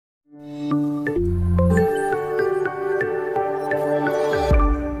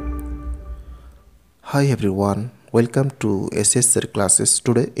Hi everyone, welcome to SSR classes.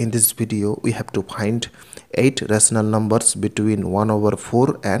 Today in this video we have to find 8 rational numbers between 1 over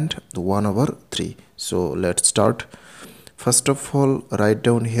 4 and 1 over 3. So let's start. First of all, write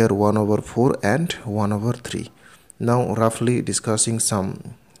down here 1 over 4 and 1 over 3. Now roughly discussing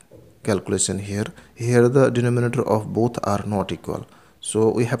some calculation here. Here the denominator of both are not equal. So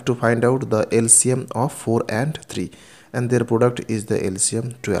we have to find out the LCM of 4 and 3 and their product is the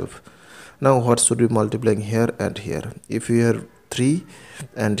LCM 12. Now what should be multiplying here and here? If we have 3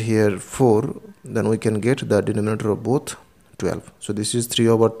 and here 4, then we can get the denominator of both 12. So this is 3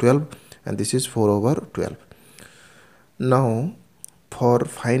 over 12 and this is 4 over 12. Now for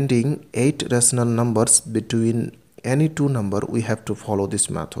finding 8 rational numbers between any two number, we have to follow this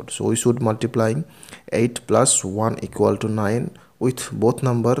method. So we should multiplying 8 plus 1 equal to 9 with both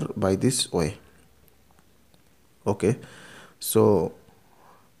number by this way. Okay, so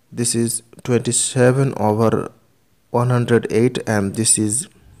this is 27 over 108 and this is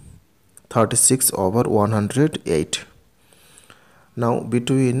 36 over 108. Now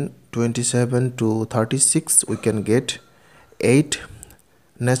between 27 to 36 we can get 8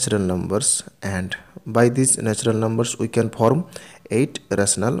 natural numbers, and by these natural numbers we can form 8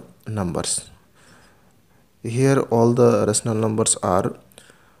 rational numbers. Here all the rational numbers are: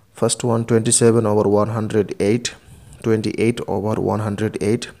 first one 27 over 108, 28 over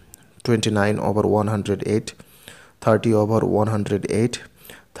 108, 29 over 108, 30 over 108,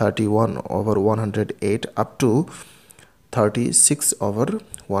 31 over 108 up to 36 over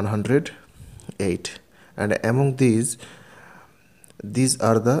 108. And among these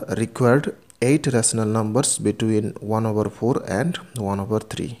are the required 8 rational numbers between 1 over 4 and 1 over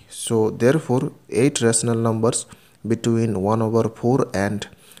 3. So therefore 8 rational numbers between 1 over 4 and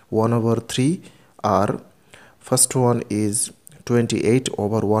 1 over 3 are: first one is 28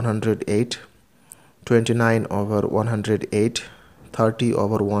 over 108, 29 over 108, 30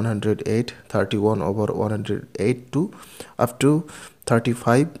 over 108, 31 over 108 to up to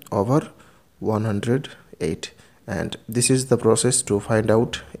 35 over 108. And this is the process to find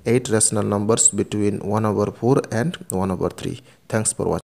out 8 rational numbers between 1 over 4 and 1 over 3. Thanks for watching.